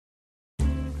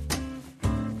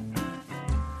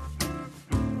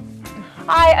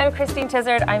Hi, I'm Christine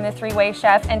Tizzard. I'm the three-way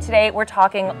chef, and today we're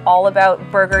talking all about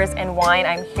burgers and wine.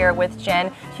 I'm here with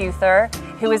Jen Huether,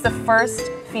 who is the first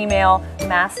female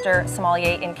master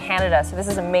sommelier in Canada. So this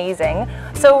is amazing.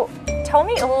 So tell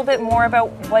me a little bit more about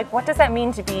what does that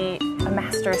mean to be a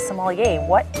master sommelier?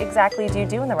 What exactly do you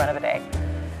do in the run of a day?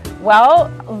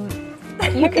 Well,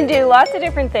 you can do lots of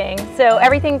different things. So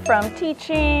everything from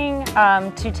teaching,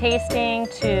 to tasting,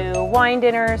 to wine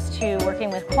dinners, to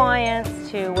working with clients,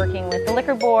 to working with the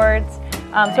liquor boards.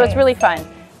 Nice. So it's really fun.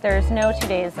 There's no 2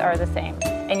 days are the same.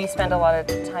 And you spend a lot of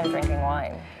time drinking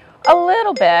wine. A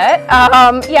little bit.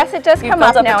 Yes, it does come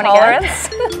up now and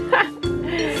again.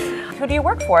 Who do you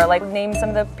work for? Like, name some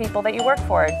of the people that you work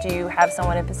for. Do you have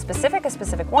someone in specific, a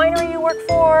specific winery you work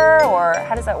for, or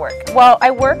how does that work? Well, I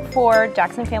work for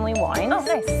Jackson Family Wines. Oh,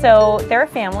 nice. So they're a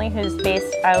family who's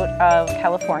based out of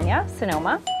California,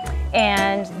 Sonoma,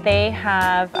 and they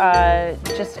have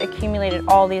just accumulated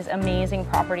all these amazing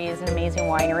properties and amazing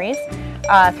wineries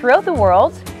throughout the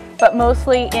world, but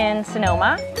mostly in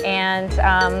Sonoma, and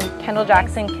Kendall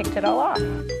Jackson kicked it all off.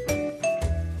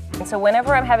 So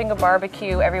whenever I'm having a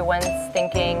barbecue, everyone's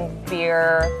thinking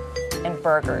beer and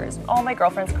burgers. All my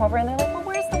girlfriends come over and they're like, well,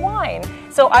 where's the wine?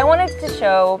 So I wanted to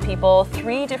show people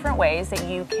 3 different ways that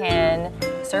you can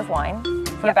serve wine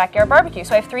for a backyard barbecue.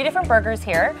 So I have 3 different burgers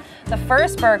here. The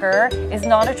first burger is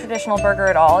not a traditional burger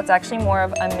at all. It's actually more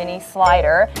of a mini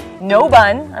slider. No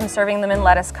bun. I'm serving them in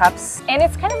lettuce cups. And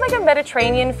it's kind of like a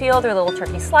Mediterranean feel. They're little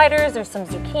turkey sliders. There's some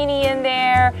zucchini in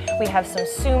there. We have some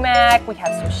sumac. We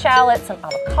have some shallots, some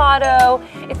avocado.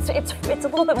 It's a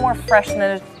little bit more fresh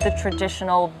than the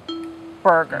traditional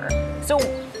burger. So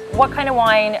what kind of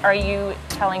wine are you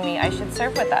telling me I should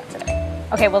serve with that today?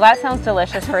 Okay, well that sounds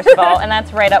delicious first of all, and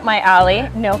that's right up my alley,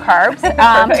 no carbs.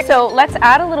 So let's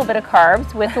add a little bit of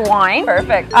carbs with the wine.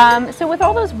 Perfect. So with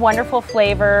all those wonderful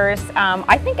flavors,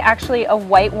 I think actually a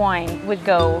white wine would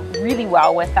go really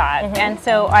well with that. Mm-hmm. And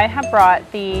so I have brought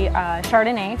the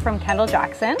Chardonnay from Kendall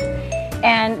Jackson.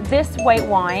 And this white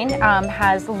wine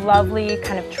has lovely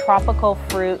kind of tropical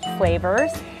fruit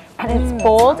flavors. And it's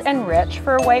bold and rich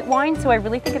for a white wine, so I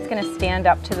really think it's going to stand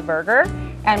up to the burger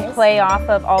and play off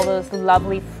of all those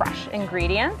lovely fresh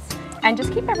ingredients and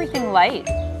just keep everything light.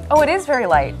 Oh, it is very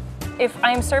light. If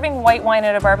I'm serving white wine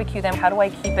at a barbecue, then how do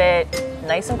I keep it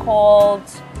nice and cold?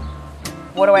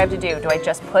 What do I have to do? Do I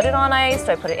just put it on ice?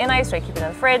 Do I put it in ice? Do I keep it in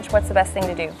the fridge? What's the best thing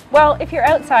to do? Well, if you're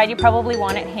outside, you probably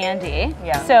want it handy.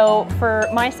 Yeah. So for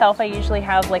myself, I usually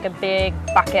have like a big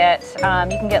bucket.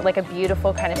 You can get like a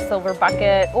beautiful kind of silver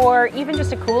bucket or even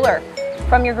just a cooler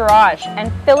from your garage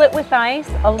and fill it with ice,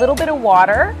 a little bit of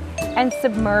water, and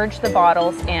submerge the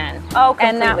bottles in. Oh, completely.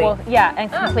 And that will,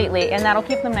 completely. And that'll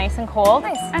keep them nice and cold.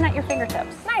 Nice. And at your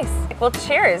fingertips. Nice. Well,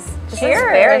 cheers. This Cheers. is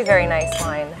very, very nice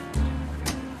wine.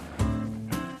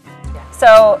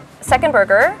 So, second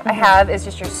burger I have is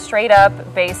just your straight up,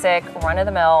 basic,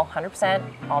 run-of-the-mill,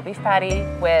 100% all beef patty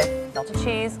with melted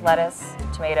cheese, lettuce,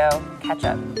 tomato,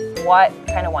 ketchup. What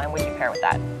kind of wine would you pair with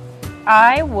that?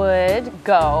 I would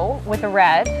go with a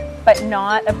red, but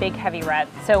not a big heavy red.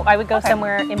 So I would go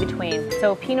somewhere in between.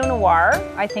 So Pinot Noir,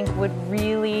 I think, would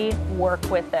really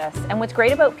work with this. And what's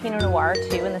great about Pinot Noir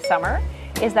too in the summer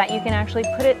is that you can actually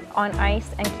put it on ice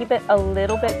and keep it a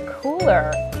little bit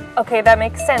cooler. Okay, that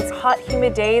makes sense. Hot,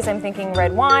 humid days, I'm thinking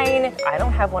red wine. I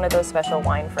don't have one of those special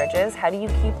wine fridges. How do you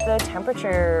keep the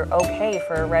temperature okay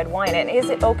for red wine? And is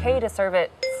it okay to serve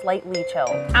it slightly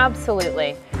chilled?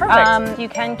 Absolutely. Perfect. You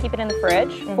can keep it in the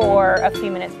fridge for a few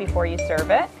minutes before you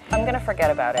serve it. I'm gonna forget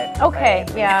about it. Okay,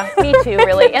 yeah, me too,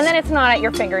 really. And then it's not at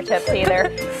your fingertips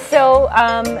either. So,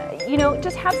 you know,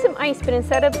 just have some ice, but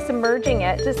instead of submerging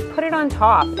it, just put it on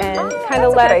top and kind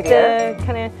of let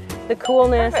the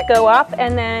coolness go up,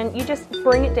 and then you just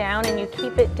bring it down and you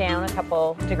keep it down a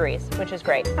couple degrees, which is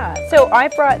great. So I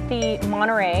brought the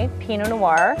Monterey Pinot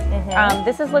Noir.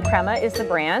 This is La Crema is the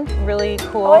brand, really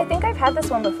cool. Oh, I think I've had this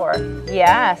one before.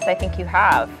 Yes, I think you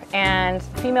have. And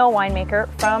female winemaker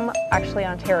from actually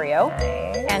Ontario.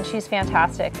 Nice. And she's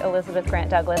fantastic, Elizabeth Grant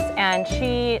Douglas, and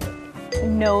she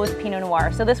knows Pinot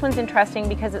Noir. So this one's interesting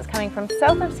because it's coming from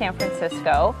south of San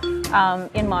Francisco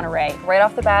in Monterey. Right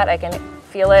off the bat, I can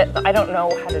feel it. I don't know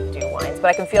how to do wines, but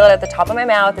I can feel it at the top of my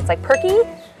mouth. It's like perky.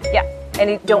 Yeah. And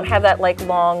you don't have that like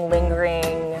long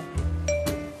lingering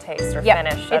taste or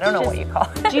finish. I don't know what you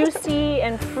call it. Juicy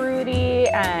and fruity,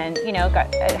 and you know,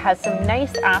 it has some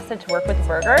nice acid to work with the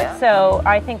burger. Yeah. So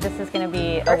I think this is going to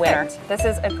be a winner. This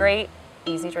is a great,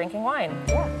 easy drinking wine.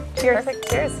 Yeah. Cheers. Perfect.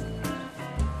 Cheers.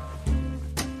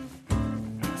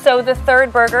 So the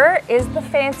third burger is the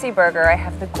fancy burger. I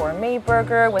have the gourmet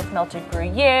burger with melted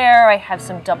Gruyere. I have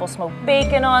some double smoked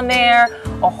bacon on there,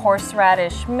 a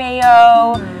horseradish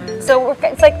mayo. So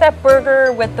it's like that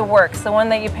burger with the works, the one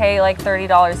that you pay like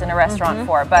 $30 in a restaurant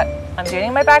for. But I'm doing it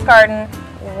in my back garden.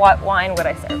 What wine would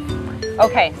I serve?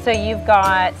 Okay, so you've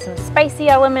got some spicy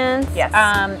elements. Yes.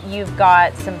 You've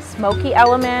got some smoky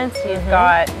elements. You've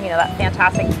got, you know, that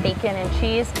fantastic bacon and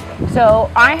cheese.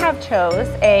 So I have chose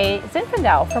a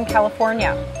Zinfandel from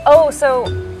California. Oh, so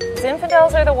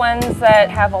Zinfandels are the ones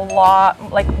that have a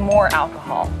lot, like more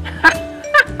alcohol.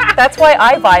 That's why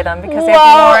I buy them, because they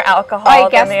have more alcohol. I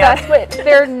guess that's what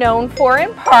they're known for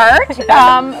in part,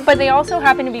 but they also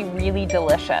happen to be really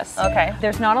delicious. Okay.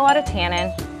 There's not a lot of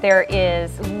tannin. There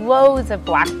is loads of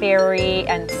blackberry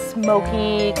and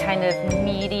smoky, kind of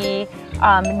meaty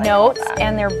notes,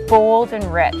 and they're bold and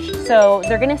rich. So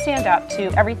they're going to stand up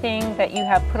to everything that you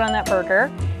have put on that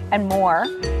burger and more.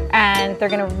 And they're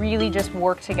gonna really just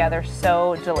work together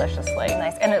so deliciously.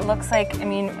 Nice, and it looks like, I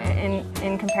mean,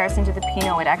 in comparison to the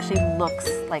Pinot, it actually looks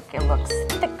like it looks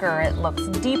thicker, it looks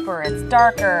deeper, it's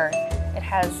darker. It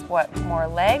has, what, more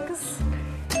legs?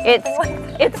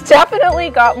 It's definitely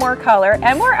got more color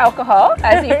and more alcohol,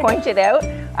 as you pointed out.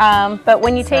 But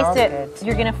when you taste it,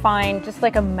 you're gonna find just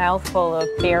like a mouthful of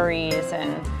berries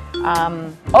and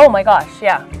oh my gosh,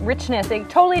 yeah. Richness,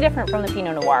 totally different from the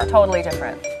Pinot Noir. Totally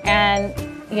different. And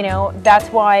you know, that's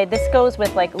why this goes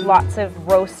with like lots of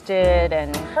roasted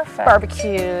and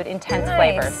barbecued, intense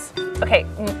flavors. Okay,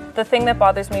 the thing that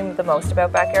bothers me the most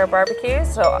about backyard barbecues,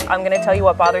 so I'm gonna tell you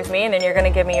what bothers me and then you're gonna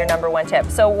give me your #1 tip.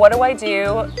 So what do I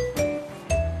do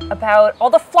about all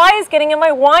the flies getting in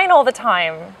my wine all the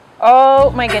time? Oh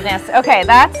my goodness. Okay,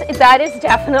 that is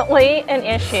definitely an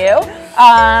issue.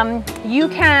 You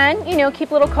can, you know, keep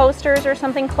little coasters or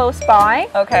something close by.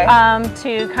 Okay.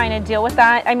 To kind of deal with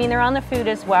that. I mean, they're on the food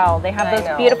as well. They have those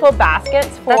beautiful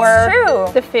baskets for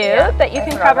the food that you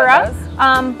can cover up.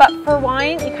 But for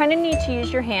wine, you kind of need to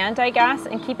use your hand, I guess,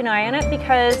 and keep an eye on it,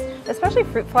 because especially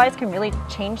fruit flies can really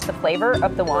change the flavor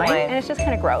of the wine, and it's just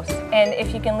kind of gross. And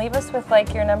if you can leave us with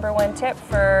like your #1 tip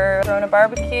for throwing a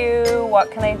barbecue,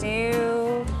 what can I do?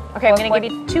 Okay, I'm going to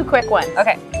give you 2 quick ones.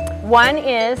 Okay. One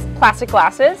is plastic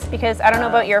glasses, because I don't know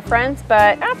about your friends,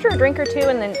 but after a drink or two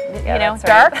and then, you know,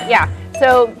 dark,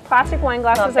 so plastic wine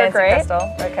glasses are great. Crystal.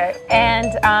 Okay.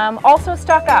 And also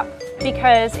stock up,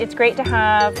 because it's great to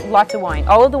have lots of wine.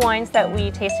 All of the wines that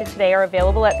we tasted today are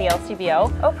available at the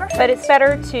LCBO. Oh, perfect. But it's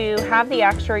better to have the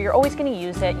extra. You're always going to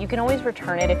use it. You can always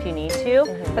return it if you need to,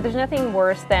 but there's nothing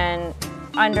worse than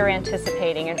under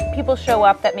anticipating and people show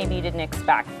up that maybe you didn't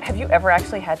expect. Have you ever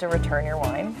actually had to return your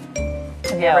wine?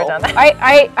 Have you No. ever done that?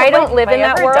 I don't live in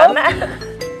that world,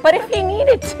 but if you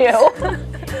needed to,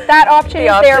 that option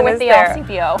is there with the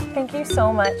LCBO. Thank you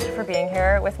so much for being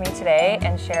here with me today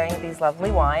and sharing these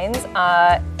lovely wines.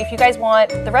 If you guys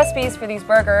want the recipes for these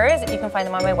burgers, you can find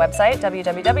them on my website,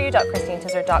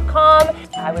 www.christinetizzard.com.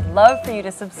 I would love for you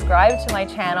to subscribe to my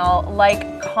channel,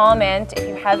 like, comment. If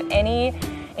you have any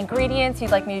ingredients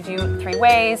you'd like me to do 3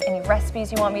 ways, any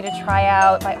recipes you want me to try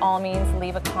out, by all means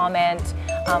leave a comment.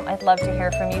 I'd love to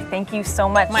hear from you. Thank you so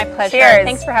much. My pleasure. Cheers.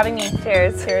 Thanks for having me.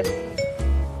 Cheers. Cheers.